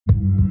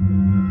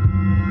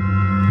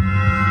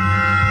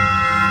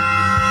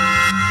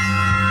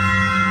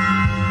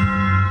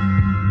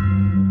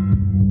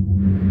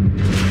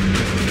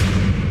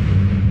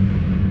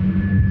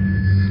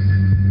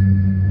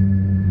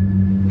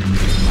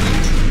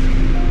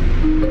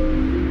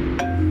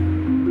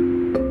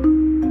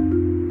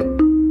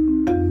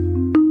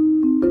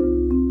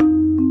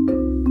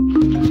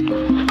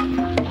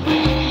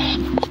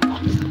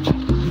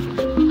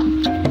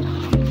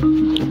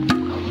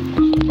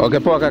Okay,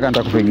 poa kaka,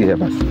 nitakupigia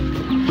basi.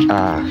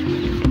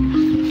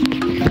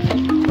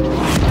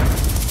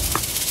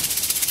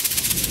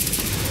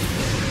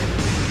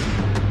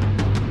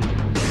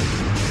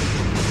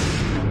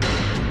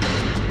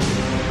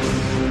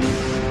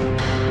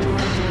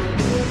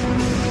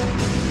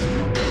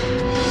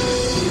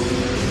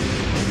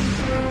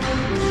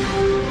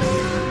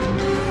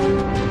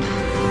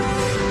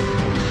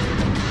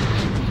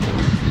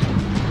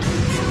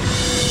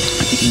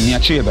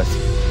 Niachie basi.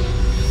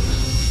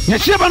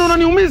 Niachie bana,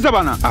 unaniumiza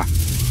bana.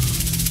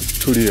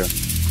 Tulia.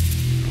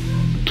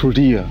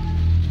 Tulia.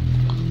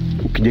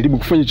 Ukijaribu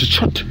kufanya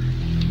chochote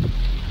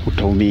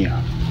utaumia.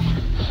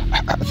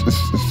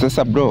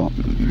 Sasa bro,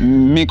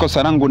 mimi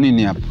kosa langu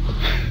nini hapa?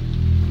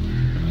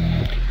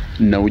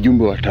 Na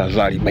ujumbe wa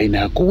tahadhari baina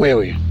yako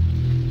wewe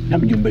na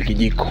mjumbe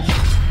Kijiko.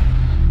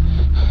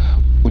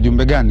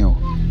 Ujumbe gani huo?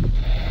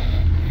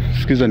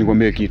 Sikiza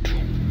nikwambie kitu.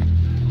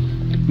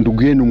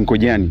 Ndugu yenu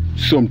Mkojani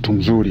sio mtu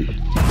mzuri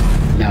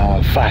na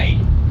hawafai.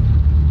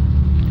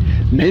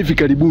 Na hivi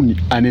karibuni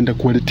anaenda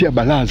kuwaletea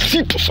balaa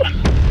zito sana.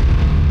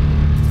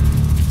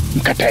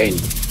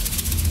 Mkataeni.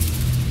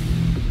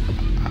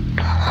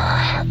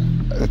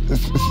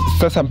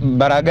 Sasa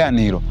bara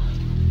gani hilo?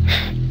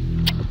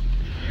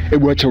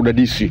 Hebu acha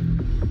udadisi.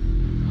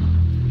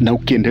 Na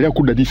ukiendelea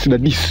kudadisi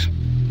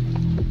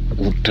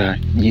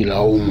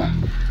utajilaumu.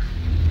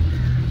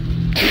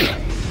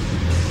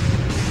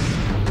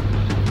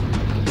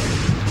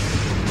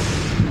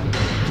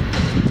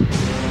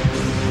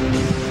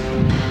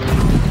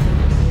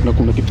 Na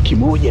kuna kitu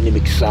kimoja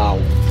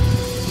nimekisahau.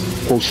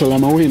 Kwa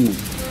usalama wenu,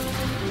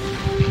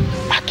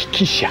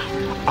 hakikisha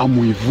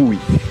amuivui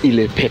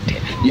ile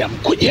pete ya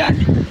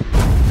Mkojani.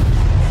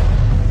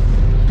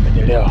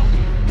 Umeelewa?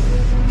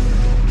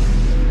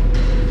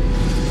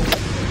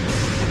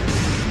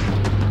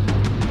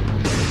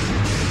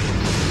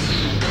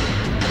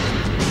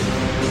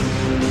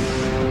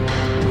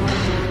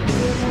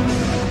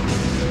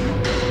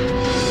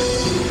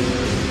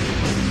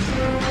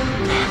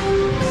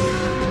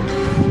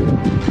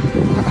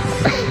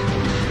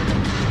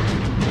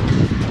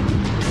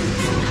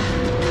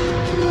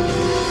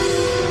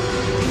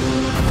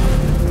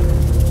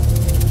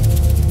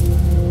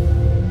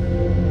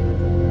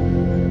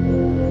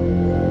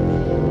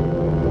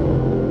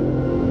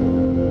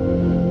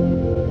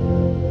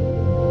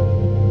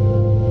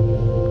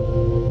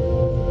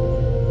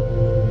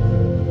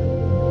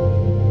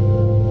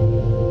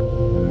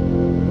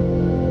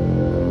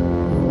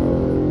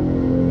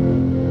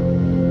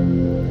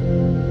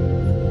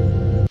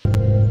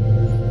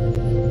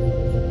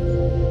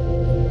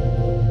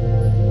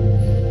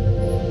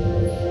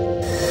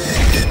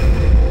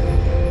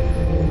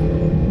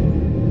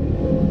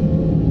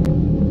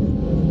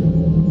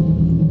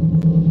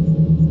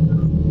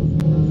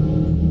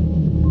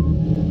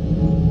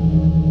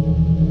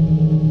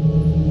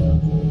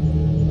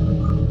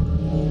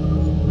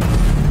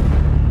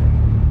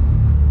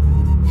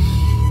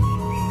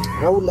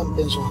 Raula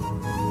mpenzi wangu,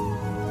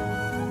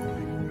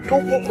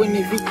 tupo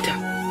kwenye vita,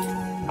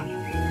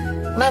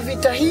 na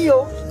vita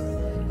hiyo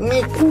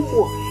ni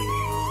kubwa.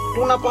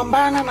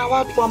 Tunapambana na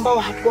watu ambao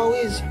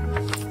hatuwawezi,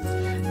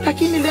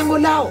 lakini lengo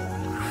lao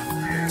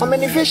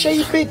wamenivesha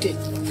hii pete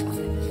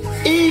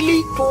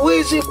ili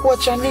tuweze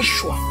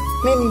kuachanishwa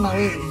mimi na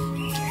wewe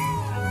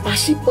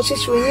pasipo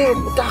sisi wenyewe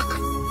kutaka.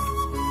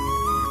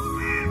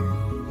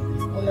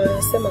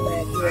 Unasema na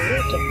yajua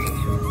yote,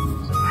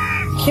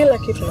 kila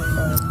kitu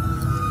nafanya.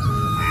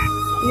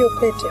 Hiyo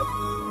pete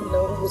ina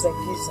nguvu za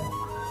giza,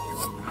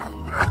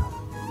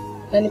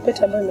 na ni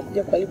pete ambayo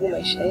imekuja kuharibu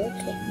maisha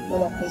yetu na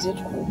mapenzi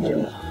yetu kwa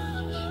ujumla.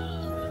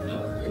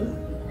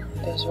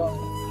 Mpenzi wangu,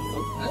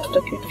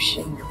 hatutakiwi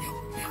tushindwe,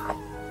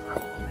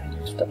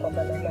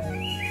 tutapambana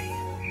nayo.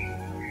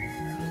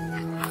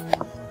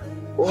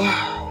 Wow,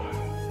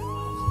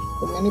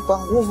 umenipa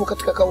nguvu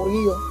katika kauli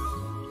hiyo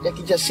ya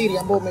kijasiri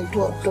ambayo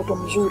umeitoa, mtoto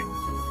mzuri.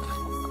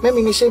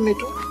 Mimi niseme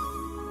tu,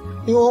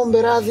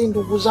 niwaombe radhi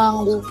ndugu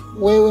zangu,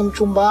 wewe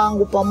mchumba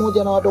wangu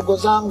pamoja na wadogo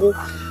zangu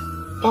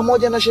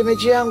pamoja na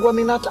shemeji yangu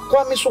Aminata,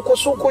 kwa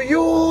misukosuko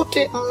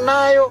yote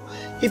mnayo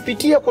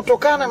ipitia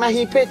kutokana na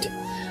hii pete.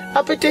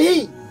 Na pete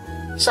hii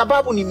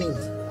sababu ni mimi.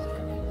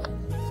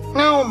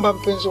 Naomba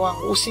mpenzi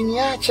wangu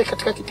usiniache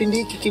katika kipindi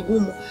hiki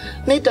kigumu.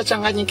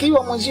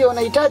 Nitachanganyikiwa mwenzio,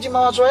 nahitaji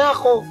mawazo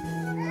yako.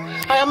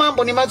 Haya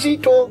mambo ni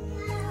mazito.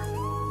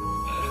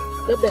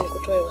 Labda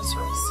nikutoe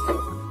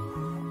wasiwasi.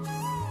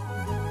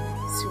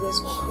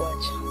 Siwezi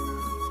kukuacha.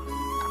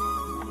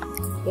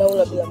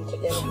 Raula bila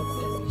Mkojani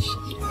hakuna maisha.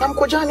 Na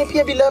Mkojani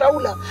pia bila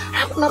Raula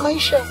hakuna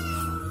maisha.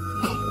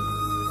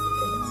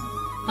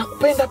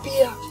 Nakupenda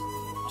pia.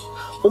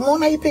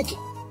 Umeona hii pete?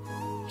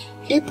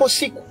 Ipo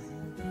siku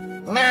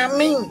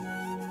naamini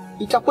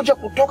itakuja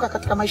kutoka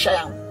katika maisha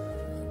yangu,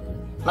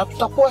 na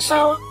tutakuwa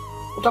sawa,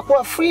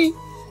 tutakuwa free,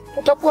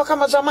 tutakuwa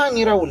kama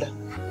zamani. Raula,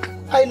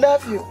 I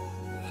love you.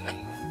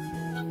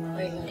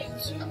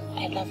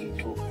 I love you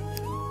too.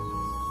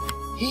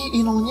 Hii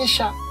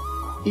inaonyesha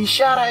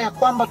ishara ya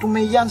kwamba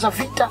tumeianza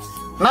vita,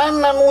 na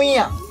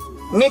nanuia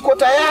niko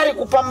tayari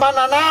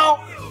kupambana nao,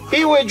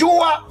 iwe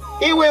jua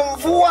iwe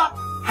mvua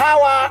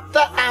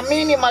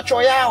hawataamini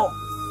macho yao.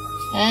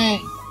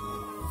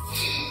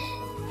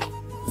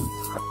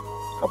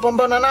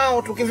 Kapambana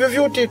nao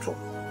tukivyovyote tu.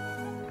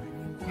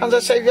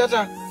 Anza sasa hivi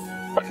hata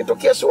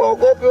wakitokea si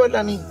waogopi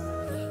wala nini.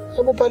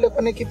 Hebu pale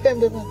kwenye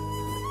kipembe bwana.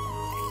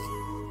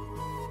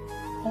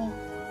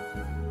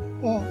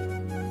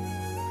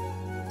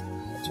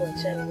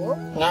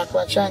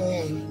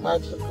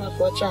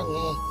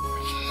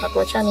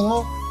 Hatuachani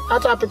ngo.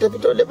 Hata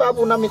apite ule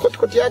babu na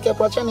mikotikoti yake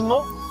hatuachani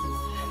ngo.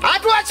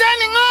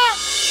 Hatuachani ngo.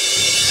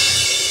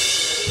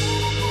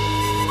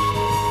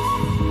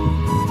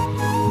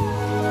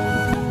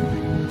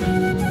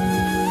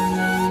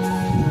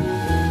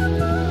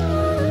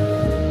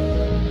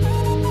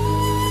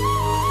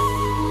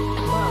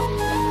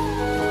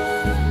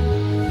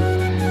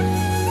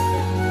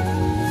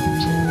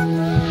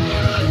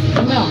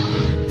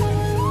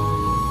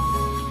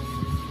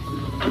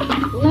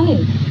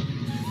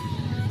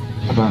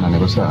 Hapana,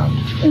 niko sawa.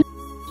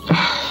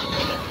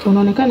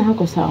 Unaonekana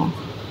hako sawa.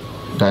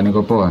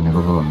 Niko poa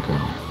mke.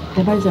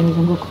 Habari za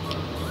mizunguko?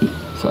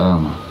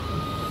 Salama.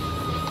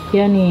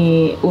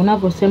 Yaani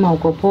unaposema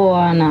uko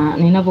poa na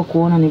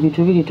ninapokuona ni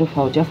vitu vili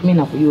tofauti. Alafu mimi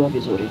nakujua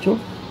vizuri tu.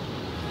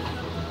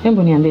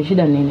 Hebu niambie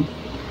shida nini?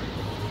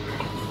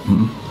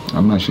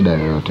 Hamna shida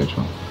yoyote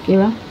tu.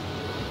 Ila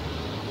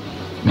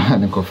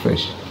niko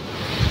fresh.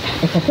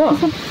 Uko poa?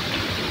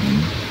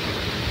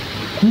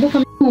 Kumbuka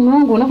mume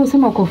wangu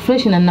unaposema uko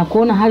fresh na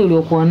ninakuona hali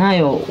uliyokuwa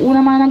nayo,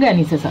 una maana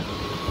gani sasa?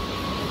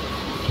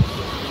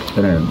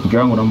 Mke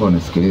wangu naomba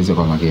unisikilize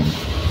kwa makini.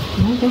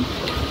 Okay.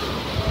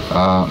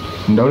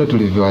 Ndio ule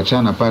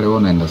tulivyoachana pale wewe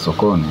unaenda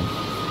sokoni.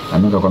 Na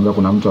mimi nikakwambia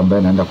kuna mtu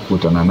ambaye naenda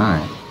kukutana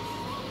naye.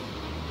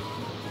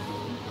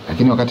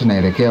 Lakini wakati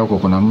naelekea huko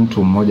kuna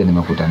mtu mmoja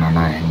nimekutana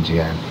naye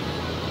njiani.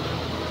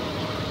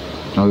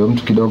 Na huyo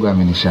mtu kidogo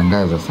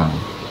amenishangaza sana.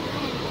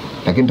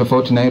 Lakini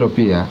tofauti na hilo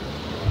pia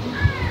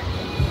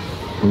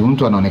huyu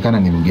mtu anaonekana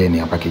ni mgeni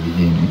hapa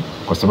kijijini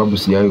kwa sababu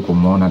sijawahi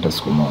kumuona hata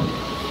siku moja.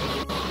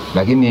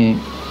 Lakini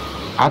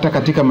hata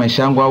katika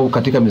maisha yangu au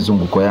katika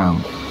mizunguko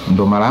yangu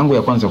ndo mara yangu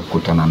ya kwanza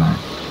kukutana naye.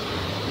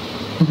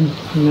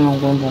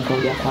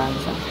 Ngoja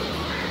kwanza.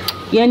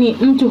 Yaani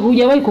mtu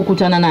hujawahi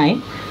kukutana naye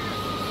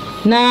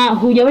na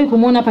hujawahi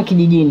kumuona hapa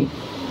kijijini.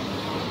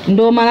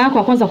 Ndo mara yako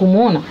ya kwanza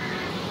kumuona?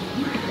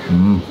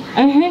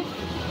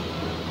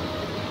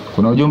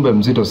 Kuna ujumbe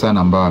mzito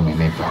sana ambao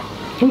amenipa.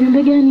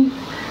 Ujumbe gani?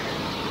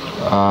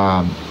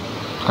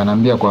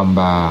 Kanambia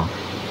kwamba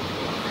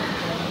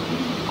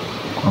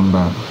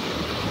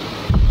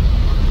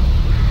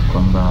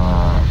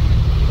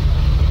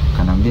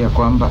kanambia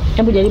kwamba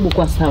hebu jaribu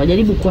kuwa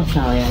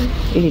sawa yani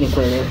ili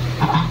nikuelewe.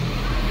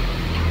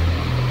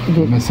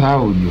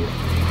 Nimesahau ujue.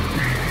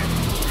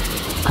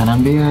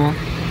 Kanambia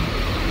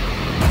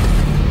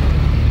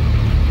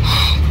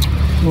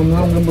mume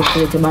wangu hebu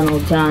kulete bana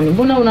utani.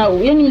 Mbona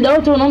yani muda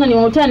wote unaona ni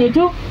utani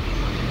tu?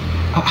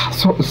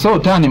 So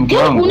utani mke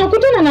wangu.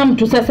 Unakutana na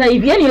mtu sasa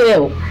hivi yani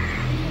leo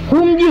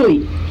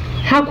humjui,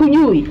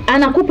 hakujui,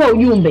 anakupa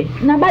ujumbe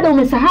na bado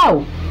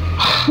umesahau.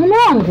 Mume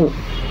wangu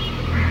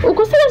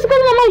uko serious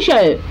na maisha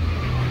wewe?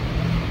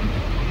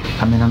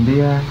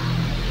 Amenambia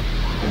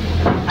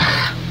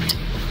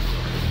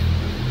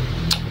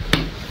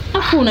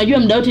unajua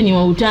muda wote ni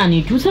wa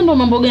utani tu. Sasa ndo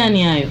mambo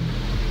gani hayo?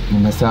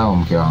 Nimesahau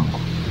mke wangu.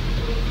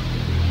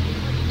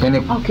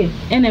 Okay,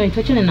 anyway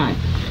tuachane nayo.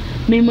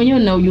 Mimi mwenyewe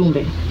nina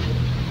ujumbe.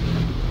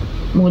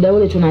 Muda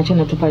ule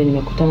tunaachana tu pale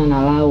nimekutana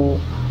na Lau.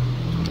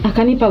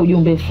 Akanipa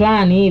ujumbe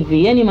fulani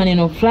hivi, yani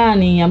maneno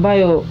fulani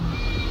ambayo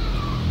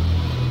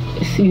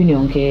sijui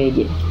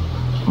niongeeje.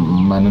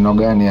 Maneno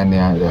gani yani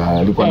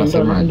alikuwa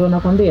anasema? Ndio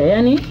nakwambia,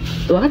 yani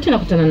wakati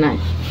nakutana naye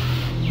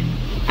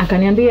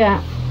akaniambia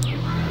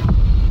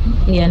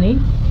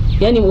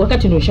yani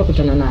wakati ndio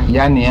nishakutana naye.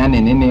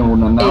 Yani nini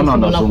unaona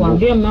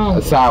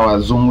unazunguka?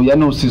 Sawa,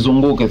 yani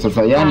usizunguke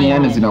sasa.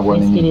 Yani zinakuwa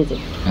nini? Nisikilize.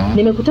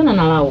 Nimekutana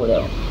na Lau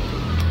leo.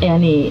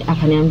 Yani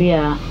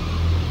akaniambia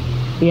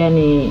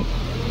yani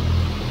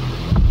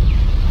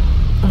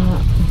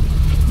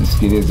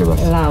nisikilize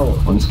basi. Lau.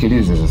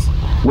 Unisikilize sasa.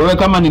 Wewe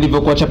kama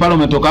nilivyokuacha pale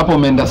umetoka hapo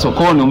umeenda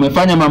sokoni,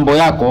 umefanya mambo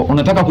yako,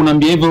 unataka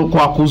kuniambia hivyo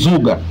kwa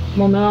kuzuga.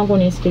 Mume wangu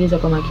nisikilize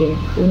kwa makini.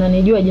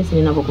 Unanijua jinsi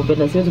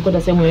ninavyokupenda. Siwezi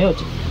kwenda sehemu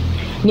yoyote.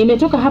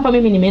 Nimetoka hapa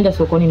mimi nimeenda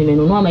sokoni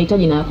nimenunua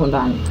mahitaji na yako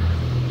ndani.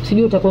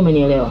 Sijui utakuwa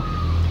umenielewa.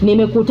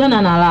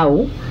 Nimekutana na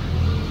Lau.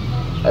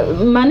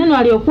 Maneno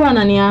aliyokuwa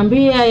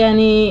ananiambia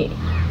yani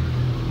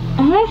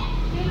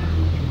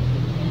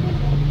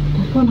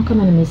naona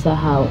kama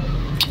nimesahau.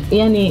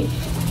 Yani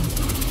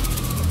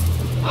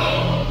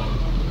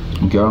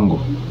mke wangu,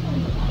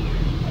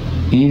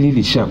 hili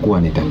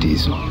lishakuwa ni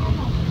tatizo.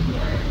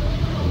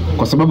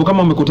 Kwa sababu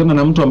kama umekutana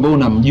na mtu ambaye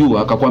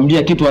unamjua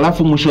akakwambia kitu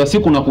alafu mwisho wa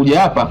siku unakuja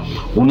hapa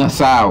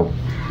unasahau.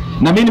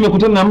 Na mimi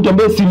nimekutana na mtu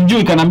ambaye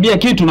simjui kanambia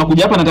kitu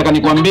nakuja hapa nataka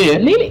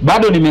nikwambie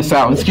bado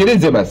nimesahau.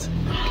 Nisikilize basi.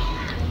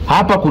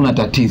 Hapa kuna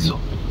tatizo.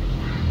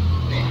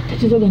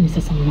 Tatizo gani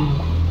sasa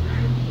mwanangu?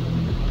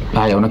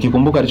 Haya,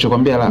 unakikumbuka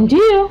alichokwambia la?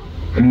 Ndio.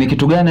 Ni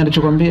kitu gani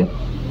alichokwambia?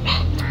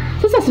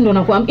 Sasa si ndo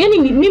nakwambia,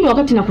 yani mimi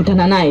wakati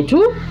nakutana naye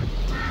tu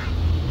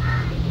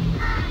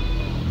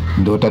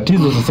Ndio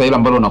tatizo sasa ile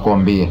ambalo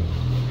nakwambia.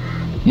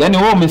 Yaani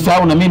wewe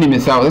umesahau na mimi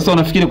nimesahau. Sasa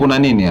unafikiri kuna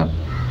nini hapa?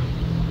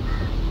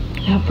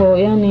 Hapo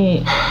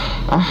yani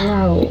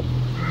wow.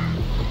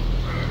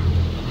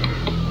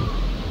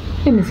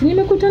 Mimi si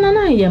nimekutana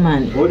naye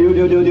jamani.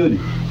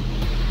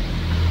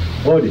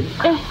 Odi.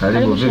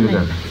 Karibu vipi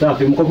kaka?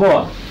 Safi, mko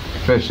poa?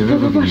 Fresh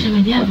vipi? Poa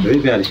shemeji yangu.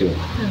 Vipi alisho?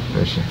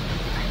 Fresh.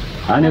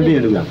 Niambie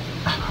ndugu yangu.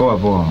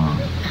 Poa.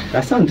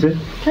 Asante.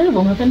 Karibu,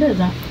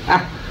 umependeza.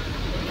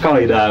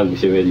 Kawaida yangu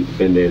shemeji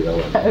kupendeza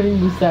bwana.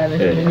 Karibu sana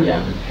shemeji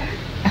yangu.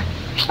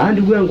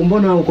 Ndugu yangu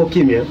mbona uko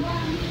kimya?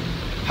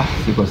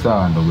 Siko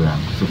sawa ndugu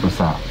yangu, siko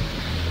sawa.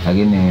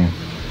 Lakini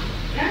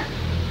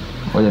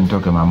ngoja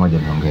nitoke mara moja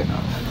niongee na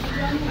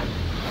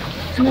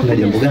wewe. Kuna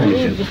jambo gani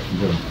shemeji?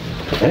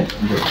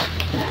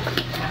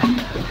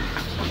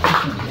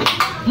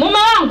 Mume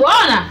wangu,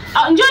 ona.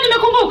 Njoo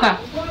nimekumbuka.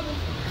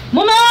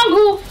 Mume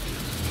wangu.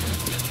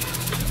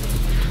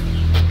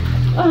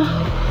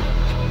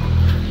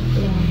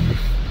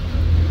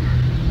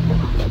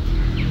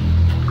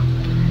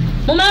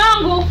 Mume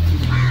wangu.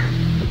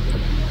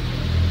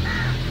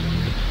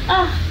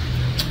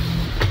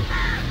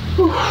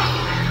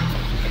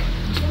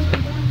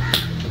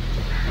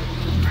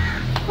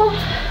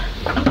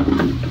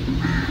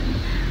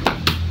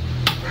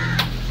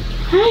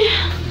 Haya,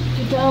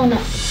 tutaona.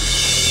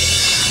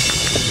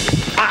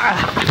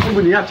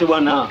 Hebu niache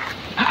bwana.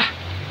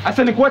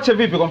 Sasa nikuache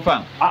vipi kwa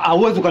mfano?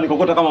 Uwezi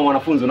ukanikokota kama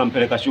mwanafunzi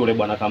unampeleka shule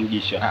bwana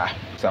kamjisha.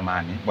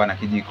 Samani, bwana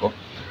Kijiko.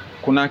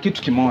 Kuna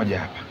kitu kimoja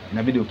hapa.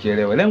 Inabidi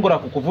ukielewe. Lengo la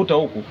kukuvuta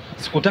huku,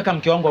 sikutaka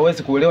mke wangu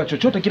aweze kuelewa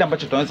chochote kile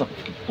ambacho tunaweza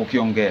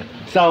kukiongea.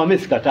 Sawa,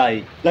 mimi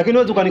sikatai. Lakini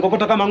wewe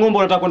ukanikokota kama ng'ombe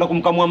unataka kwenda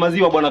kumkamua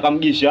maziwa bwana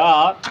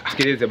kamjisha.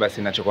 Sikilize basi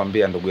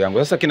ninachokwambia ndugu yangu.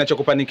 Sasa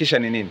kinachokupanikisha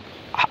ni nini?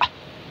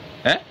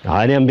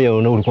 Niambie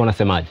ulikuwa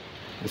unasemaje?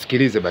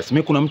 Sikilize basi,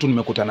 mimi kuna mtu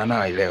nimekutana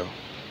naye leo.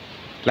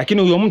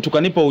 Lakini huyo mtu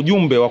kanipa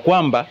ujumbe wa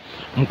kwamba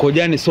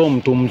Mkojani sio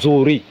mtu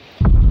mzuri.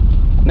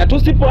 Na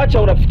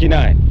tusipoacha urafiki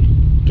naye,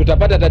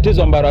 tutapata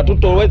tatizo ambalo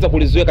hatutoweza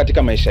kulizuia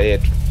katika maisha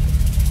yetu.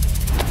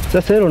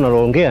 Sasa hilo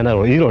unaloongea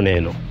nalo hilo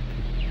neno.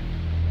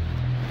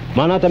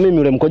 Maana hata mimi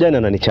yule Mkojani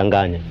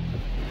ananichanganya.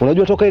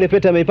 Unajua toka ile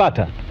pete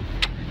ameipata,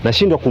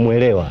 nashindwa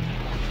kumuelewa.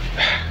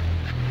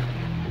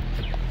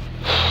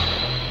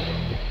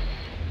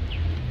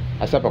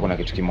 Hasa hapa kuna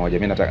kitu kimoja,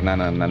 mimi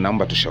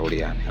naomba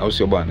tushauriane, au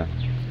sio bwana?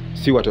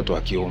 Si watoto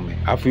wa kiume.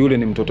 Alafu yule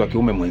ni mtoto wa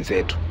kiume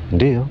mwenzetu.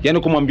 Ndio. Yaani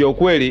kumwambia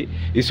ukweli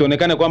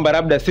isionekane kwamba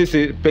labda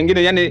sisi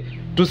pengine yani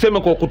tuseme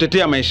kwa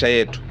kutetea maisha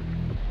yetu.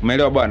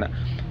 Umeelewa bwana?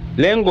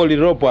 Lengo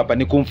lilopo hapa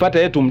ni kumfuata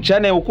yetu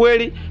mchane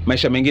ukweli,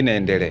 maisha mengine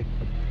yaendelee.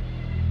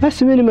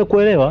 Basi mimi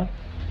nimekuelewa.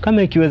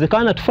 Kama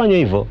ikiwezekana tufanye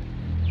hivyo.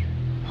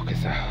 Okay,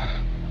 sawa.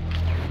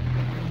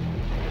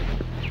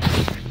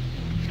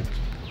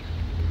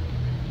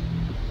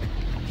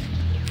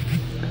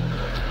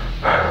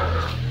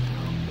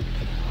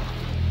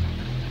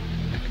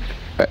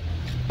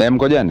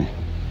 Mkojani.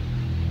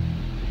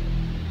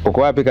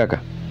 Uko wapi kaka?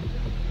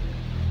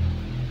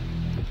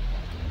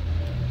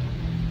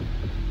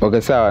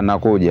 Okay, sawa,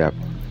 nakuja hapa.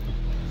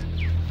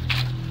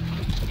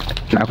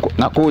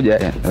 Nakuja.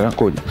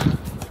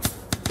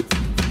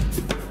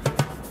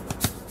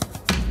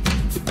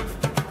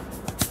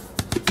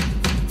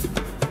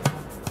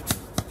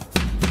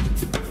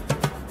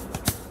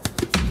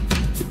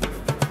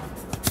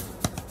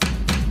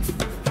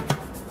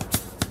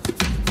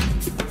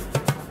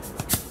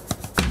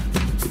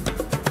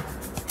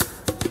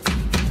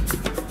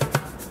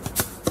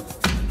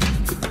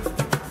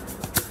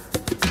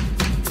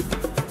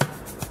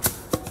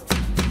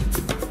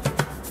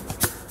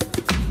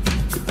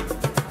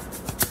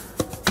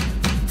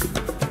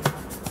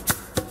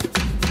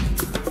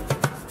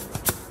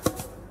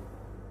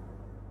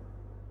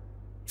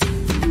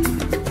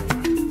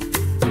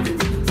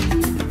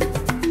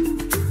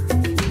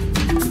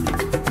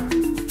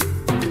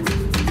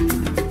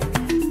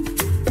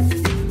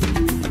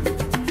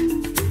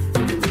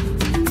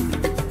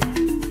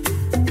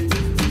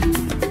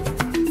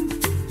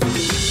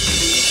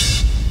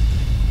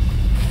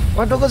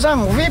 Wadogo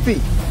zangu vipi?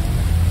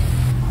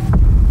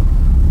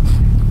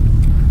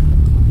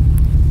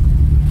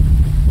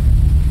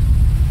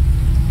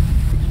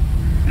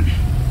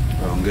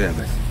 Ongea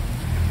basi.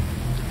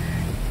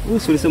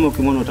 Wewe ulisema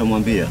ukimwona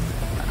utamwambia.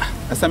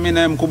 Sasa mimi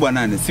naye mkubwa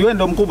nani? Si wewe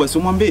ndo mkubwa, si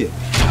umwambie?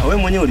 Wewe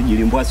mwenyewe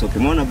ulijilimbwasa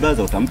ukimwona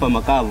brother utampa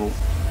makavu.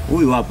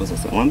 Huyu hapo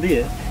sasa,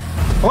 mwambie.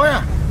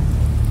 Oya.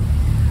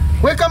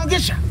 Wewe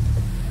kamgisha.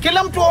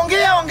 Kila mtu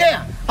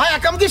ongea. Haya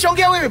kamgisha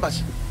ongea wewe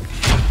basi.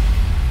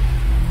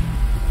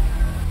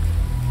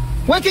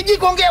 Wewe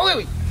Kijiko ongea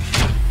wewe.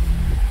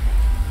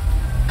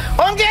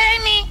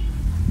 Ongeeni.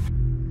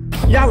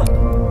 Yala.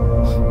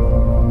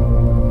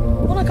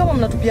 Mbona kama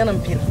mnatupiana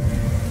mpira?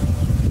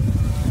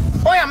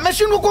 Oya,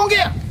 mmeshindwa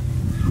kuongea.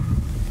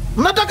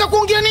 Mnataka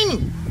kuongea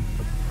nini?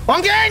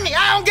 Ongeeni.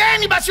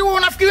 Ongeeni basi, huo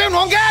unafiki wenu,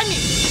 ongeeni.